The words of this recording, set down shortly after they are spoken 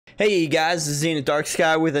Hey guys, this is Zenith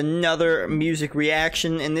Darksky with another music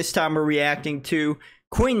reaction, and this time we're reacting to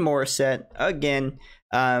Queen Morissette again.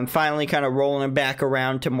 Finally kind of rolling it back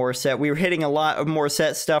around to Morissette. We were hitting a lot of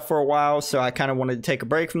Morissette stuff for a while, so I kind of wanted to take a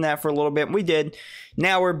break from that for a little bit, and we did.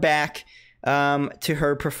 Now we're back to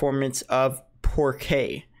her performance of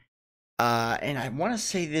Porque. And I want to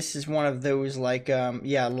say this is one of those like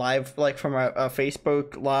live, like from a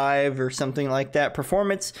Facebook live or something like that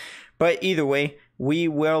performance. But either way, we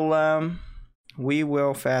will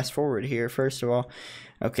fast forward here first of all.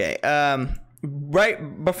 Okay,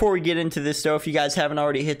 right before we get into this though, if you guys haven't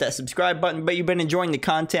already hit that subscribe button but you've been enjoying the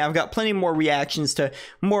content, I've got plenty more reactions to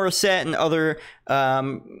Morissette and other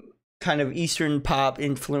kind of Eastern pop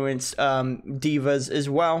influenced divas as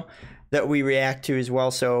well that we react to as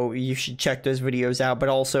well, so you should check those videos out. But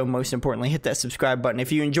also, most importantly, hit that subscribe button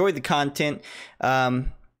if you enjoy the content,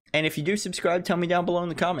 and if you do subscribe, tell me down below in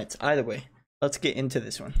the comments. Either way, let's get into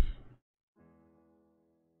this one.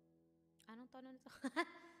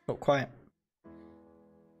 Oh, quiet.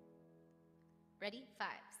 Ready? 5,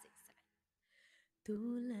 6, 7.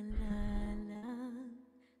 Tulala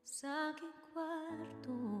sa aking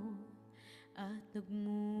kwarto at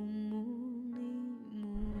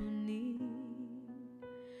nagmumuni-muni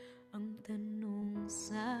ang tanong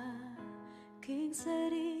sa aking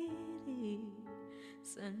sarili,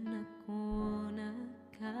 saan ako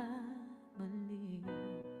nagkamali?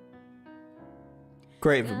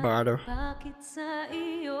 Great vibrato. Bakit sa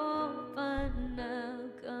iyo pa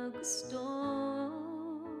nagkagusto?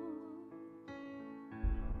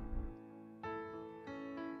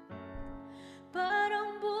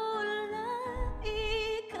 Parang bula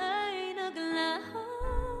ika'y naglaho.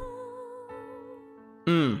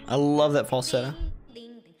 I love that falsetto.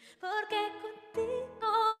 Porque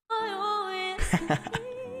contigo yo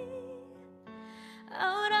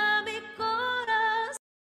ahora mi corazón.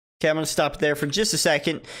 Okay, I'm gonna stop there for just a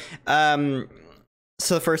second.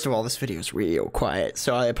 So first of all, this video is real quiet,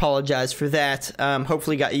 so I apologize for that.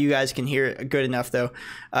 Hopefully you guys can hear it good enough though.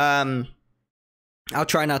 I'll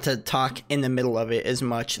try not to talk in the middle of it as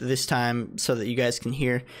much this time so that you guys can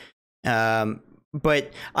hear.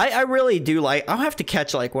 But I really do like, I'll have to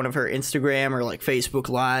catch like one of her Instagram or like Facebook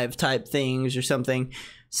live type things or something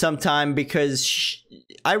sometime, because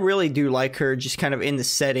I really do like her just kind of in the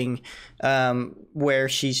setting where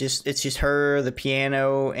she's just, it's just her, the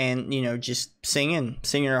piano, and you know, just singing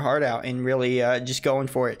her heart out and really just going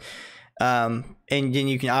for it. And then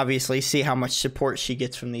you can obviously see how much support she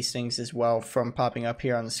gets from these things as well, from popping up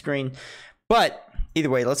here on the screen. But either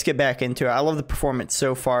way, let's get back into it. I love the performance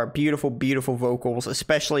so far. Beautiful, beautiful vocals,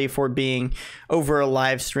 especially for being over a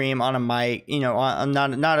live stream on a mic. You know,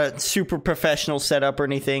 not a super professional setup or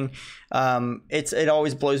anything. It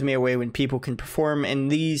always blows me away when people can perform in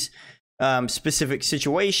these specific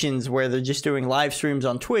situations where they're just doing live streams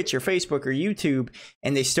on Twitch or Facebook or YouTube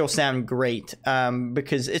and they still sound great,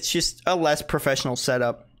 because it's just a less professional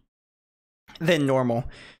setup than normal.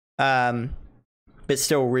 But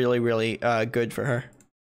still really, really good for her.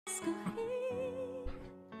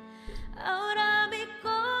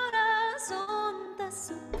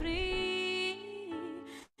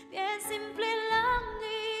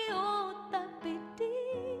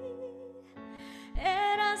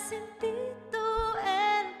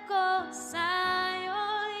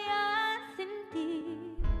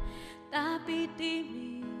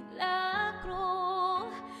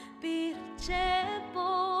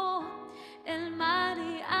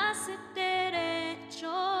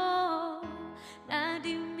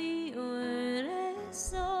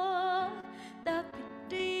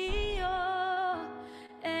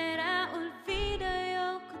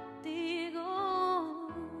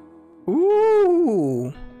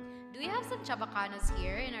 Ooh. Do we have some chabacanas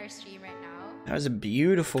here in our stream right now? That was a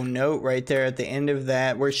beautiful note right there at the end of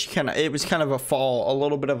that, where she kind of, it was kind of a fall, a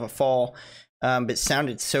little bit of a fall, but it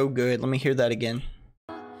sounded so good. Let me hear that again.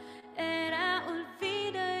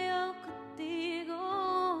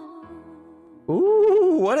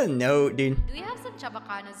 Ooh, what a note, dude. Do we have some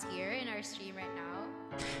chabacanas here in our stream right now?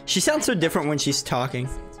 She sounds so different when she's talking.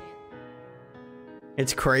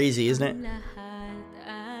 It's crazy, isn't it?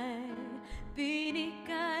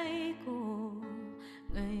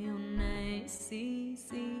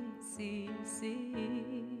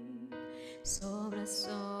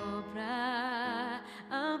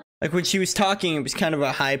 Like when she was talking, it was kind of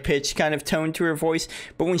a high-pitched kind of tone to her voice,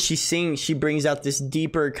 but when she sings, she brings out this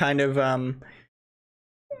deeper kind of,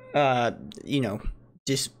 you know,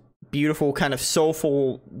 just beautiful kind of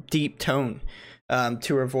soulful, deep tone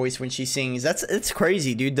to her voice when she sings. It's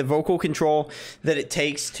crazy, dude. The vocal control that it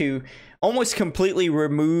takes to almost completely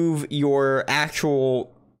remove your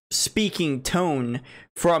actual speaking tone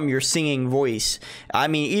from your singing voice. I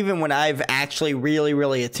mean, even when I've actually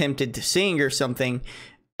really attempted to sing or something,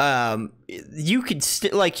 you could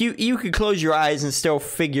you could close your eyes and still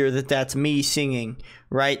figure that that's me singing,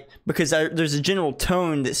 right? Because there's a general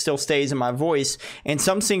tone that still stays in my voice, and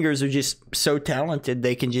some singers are just so talented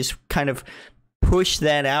they can just kind of push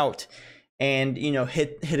that out and, you know,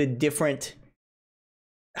 hit a different,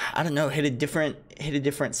 I don't know, hit a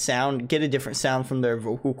different sound, get a different sound from their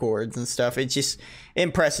vocal cords and stuff. It just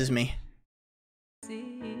impresses me.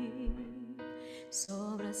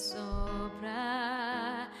 Sobra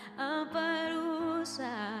ang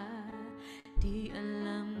parusa, di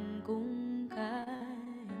alam kung kaya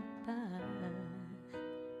pa.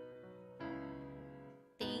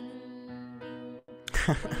 Ding,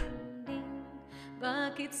 ding,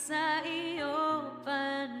 bakit sa iyo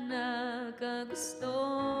pa nagkagusto?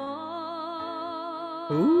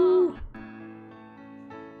 Ooh.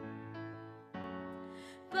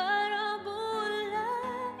 Para mula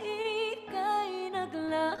ika'y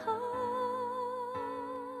naglaho,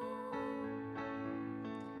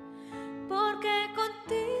 porque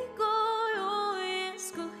contigo yo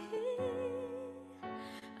escogí.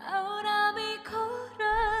 Ahora mi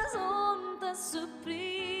corazón te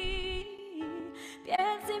sufrí.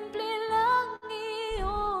 Bien simple lang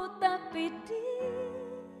iyo te pedí.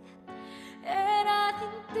 Era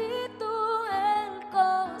sin ti tú el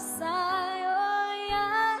cosa yo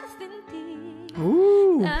ya sentí.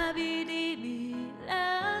 La vida y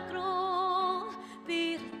milagro,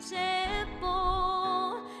 virgepo,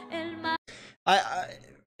 el mar.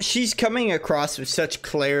 She's coming across with such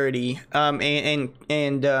clarity, and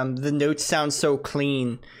the notes sound so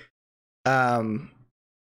clean,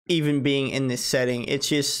 even being in this setting. It's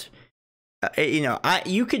just, you know,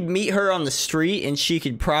 you could meet her on the street and she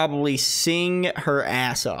could probably sing her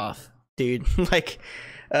ass off, dude. Like,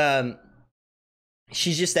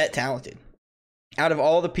 she's just that talented. Out of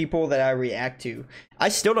all the people that I react to, I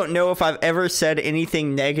still don't know if I've ever said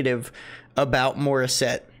anything negative about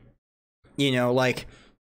Morissette. You know, like,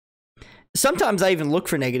 sometimes I even look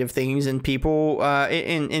for negative things in people,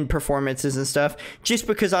 in performances and stuff, just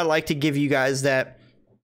because I like to give you guys that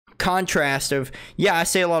contrast of, yeah, I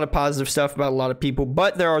say a lot of positive stuff about a lot of people,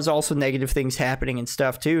 but there is also negative things happening and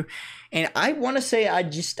stuff too. And I want to say I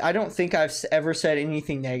don't think I've ever said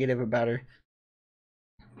anything negative about her.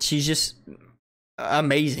 She's just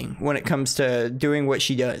amazing when it comes to doing what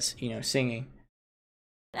she does, you know, singing.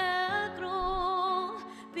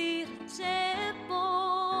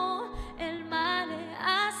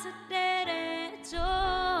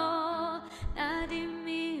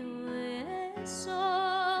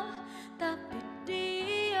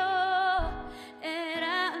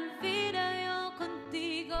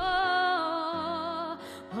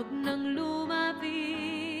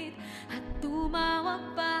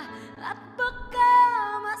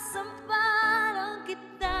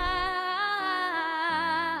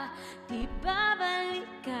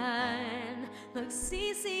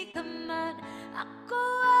 Magsisi ka man, ako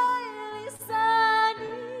ay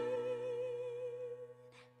lisanin.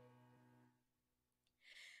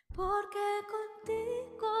 Porque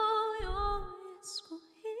contigo yo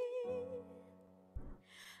escogí.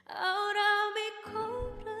 Ahora mi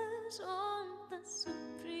corazón te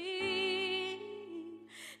sufrí.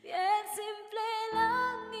 Bien simple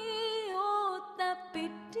lang iyo te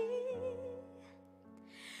pedí.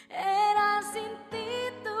 Era sin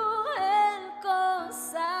ti tú el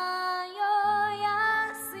cosa yo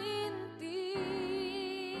ya sin ti.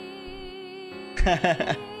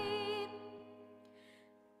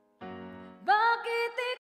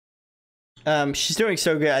 She's doing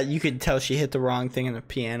so good. You could tell she hit the wrong thing on the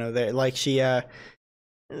piano there. Like, she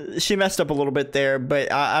messed up a little bit there,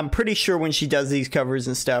 but I'm pretty sure when she does these covers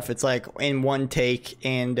and stuff, it's like in one take,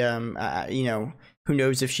 and you know, who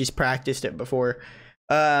knows if she's practiced it before.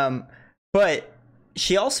 But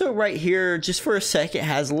she also right here, just for a second,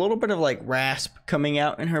 has a little bit of like rasp coming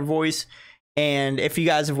out in her voice. And if you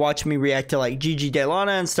guys have watched me react to like Gigi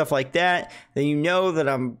Delana and stuff like that, then you know that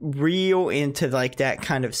I'm real into like that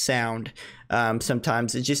kind of sound.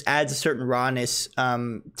 Sometimes it just adds a certain rawness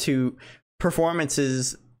to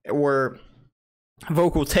performances or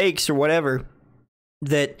vocal takes or whatever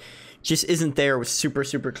that just isn't there with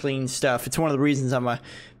super clean stuff. It's one of the reasons I'm a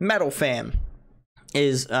metal fan,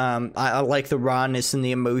 is I like the rawness and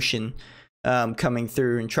the emotion coming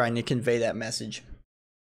through and trying to convey that message.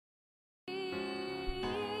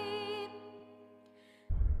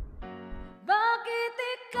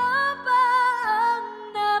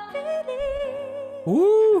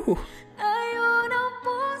 Woo!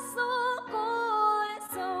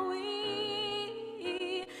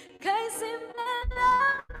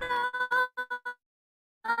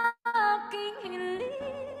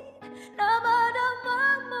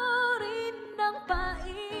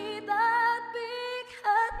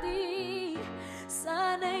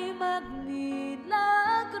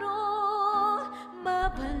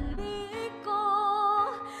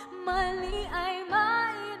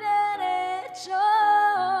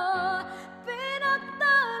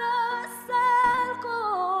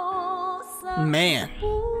 man.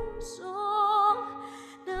 puso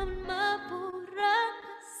na mapura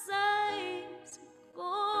ka sa isip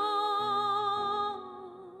ko.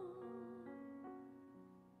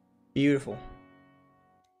 Beautiful.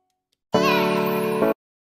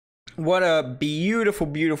 What a beautiful,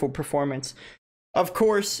 beautiful performance. Of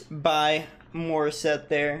course, by Morissette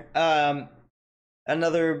there.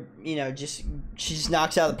 Another, you know, she just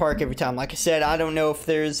knocks out of the park every time. Like I said, I don't know if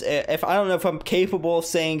I don't know if I'm capable of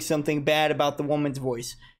saying something bad about the woman's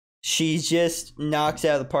voice. She just knocks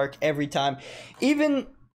out of the park every time. Even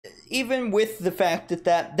with the fact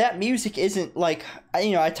that music isn't like,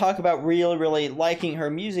 you know, I talk about really liking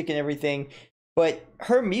her music and everything, but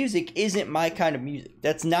her music isn't my kind of music.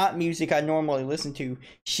 That's not music I normally listen to.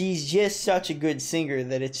 She's just such a good singer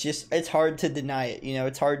that it's hard to deny it. You know,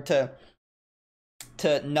 it's hard to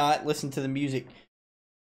not listen to the music.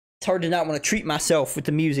 It's hard to not want to treat myself with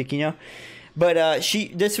the music, you know. But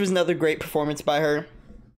this was another great performance by her.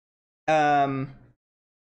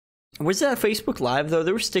 Was that a Facebook Live though?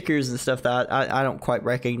 There were stickers and stuff that I don't quite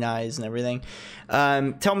recognize and everything.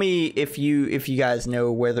 Tell me if you guys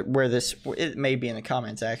know where this, it may be in the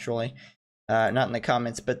comments actually. Not in the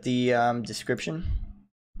comments, but the description.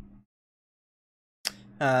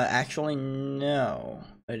 Actually no,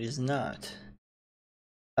 it is not.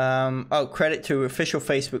 Oh, credit to official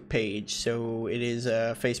Facebook page, so it is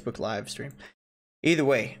a Facebook live stream. Either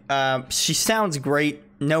way, she sounds great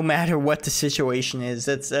no matter what the situation is.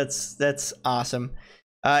 That's awesome.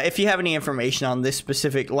 If you have any information on this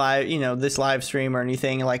specific live, you know, this live stream or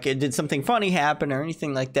anything, like did something funny happen or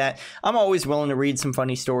anything like that, I'm always willing to read some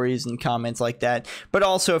funny stories and comments like that. But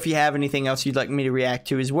also, if you have anything else you'd like me to react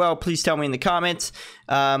to as well, please tell me in the comments.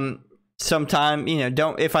 Sometime, you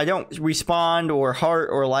know, if I don't respond or heart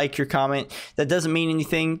or like your comment, that doesn't mean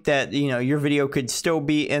anything. That, you know, your video could still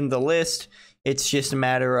be in the list. It's just a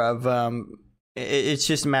matter of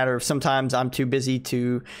sometimes I'm too busy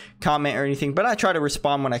to comment or anything, but I try to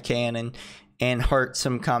respond when I can and heart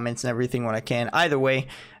some comments and everything when I can. Either way,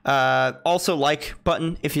 also like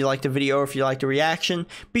button if you liked the video or if you liked the reaction.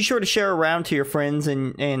 Be sure to share around to your friends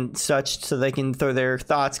and such so they can throw their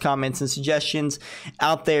thoughts, comments, and suggestions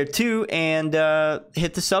out there too. And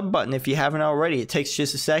hit the sub button if you haven't already. It takes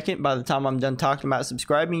just a second. By the time I'm done talking about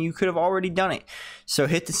subscribing, you could have already done it. So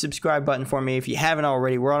hit the subscribe button for me if you haven't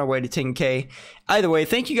already. We're on our way to 10K. Either way,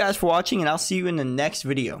 thank you guys for watching, and I'll see you in the next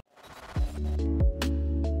video.